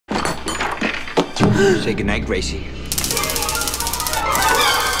Say goodnight, Gracie.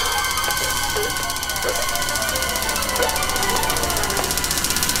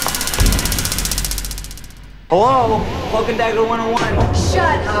 Hello? Cloak and Dagger 101.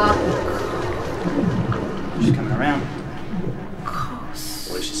 Shut up. She's coming around.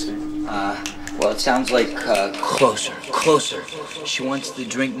 What did she say? Well, it sounds like, closer, closer. She wants the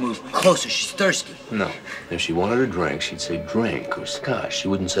drink moved closer. She's thirsty. No. If she wanted a drink, she'd say drink or scotch. She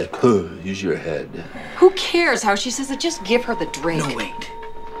wouldn't say, use your head. Who cares how she says it? Just give her the drink. No, wait.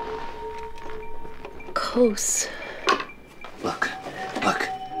 Close. Look.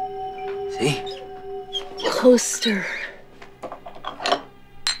 See? Coaster.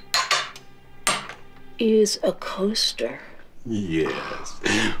 Is a coaster. Yes.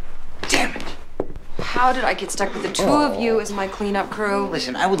 Damn it. How did I get stuck with the two of you as my cleanup crew?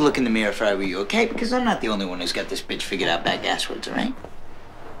 Listen, I would look in the mirror if I were you, okay? Because I'm not the only one who's got this bitch figured out back asswards, all right?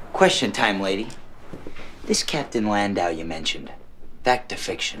 Question time, lady. This Captain Landau you mentioned, fact or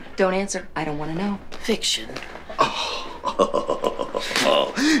fiction? Don't answer. I don't want to know. Fiction.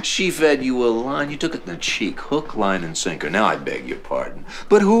 She fed you a line. You took it in the cheek. Hook, line, and sinker. Now I beg your pardon.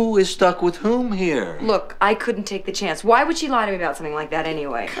 But who is stuck with whom here? Look, I couldn't take the chance. Why would she lie to me about something like that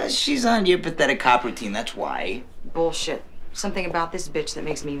anyway? Because she's on your pathetic cop routine, that's why. Bullshit. Something about this bitch that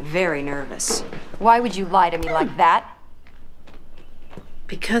makes me very nervous. Why would you lie to me like that?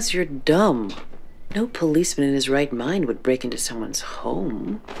 Because you're dumb. No policeman in his right mind would break into someone's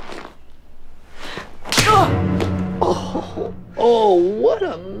home. Oh, what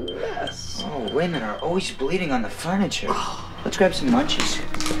a mess. Oh, women are always bleeding on the furniture. Let's grab some munchies.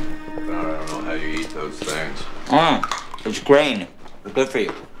 I don't know how you eat those things. It's grain. They're good for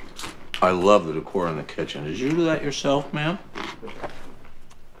you. I love the decor in the kitchen. Did you do that yourself, ma'am?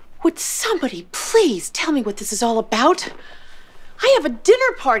 Would somebody please tell me what this is all about? I have a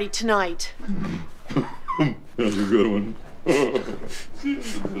dinner party tonight. That's a good one.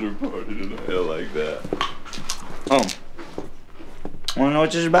 Dinner party tonight. I like that. Oh. Wanna know what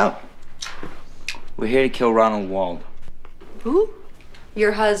this is about? We're here to kill Ronald Wald. Who?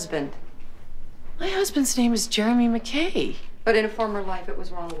 Your husband. My husband's name is Jeremy McKay. But in a former life, it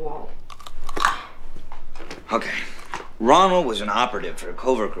was Ronald Wald. Okay. Ronald was an operative for a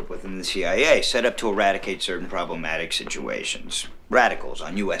covert group within the CIA set up to eradicate certain problematic situations. Radicals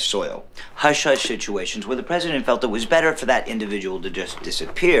on U.S. soil. Hush-hush situations where the president felt it was better for that individual to just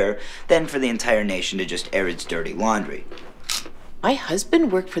disappear than for the entire nation to just air its dirty laundry. My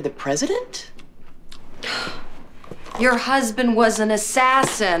husband worked for the president? Your husband was an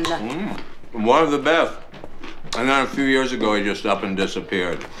assassin. One of the best. And then a few years ago, he just up and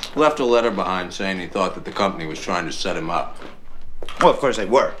disappeared. Left a letter behind saying he thought that the company was trying to set him up. Well, of course they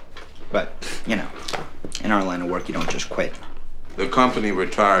were. But, you know, in our line of work, you don't just quit. The company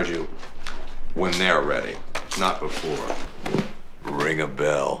retires you when they're ready, not before. Ring a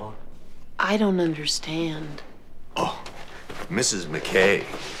bell. I don't understand. Oh, Mrs. McKay,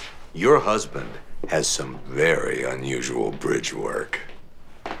 your husband has some very unusual bridge work.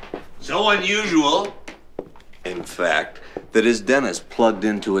 So unusual, in fact, that his dentist plugged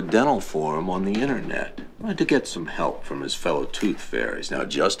into a dental forum on the internet to get some help from his fellow tooth fairies. Now, it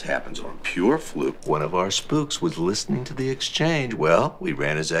just happens on pure fluke, one of our spooks was listening to the exchange. Well, we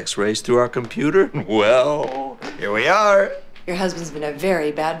ran his x-rays through our computer, and well, here we are. Your husband's been a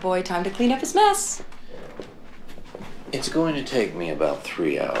very bad boy. Time to clean up his mess. It's going to take me about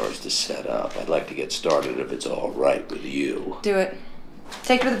 3 hours to set up. I'd like to get started if it's all right with you. Do it.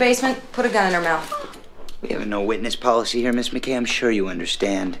 Take her to the basement, put a gun in her mouth. We have a no witness policy here, Miss McKay. I'm sure you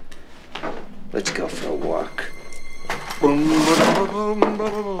understand. Let's go for a walk.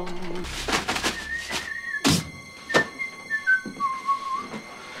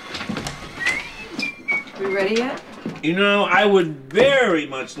 We ready yet? You know, I would very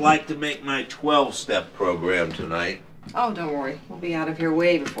much like to make my 12-step Program tonight. Oh, don't worry. We'll be out of here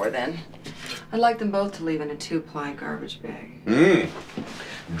way before then. I'd like them both to leave in a 2-ply garbage bag.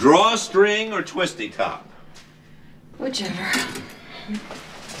 drawstring or twisty top. Whichever.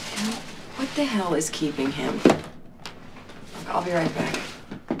 What the hell is keeping him? I'll be right back.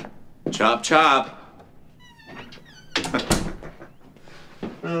 Chop, chop.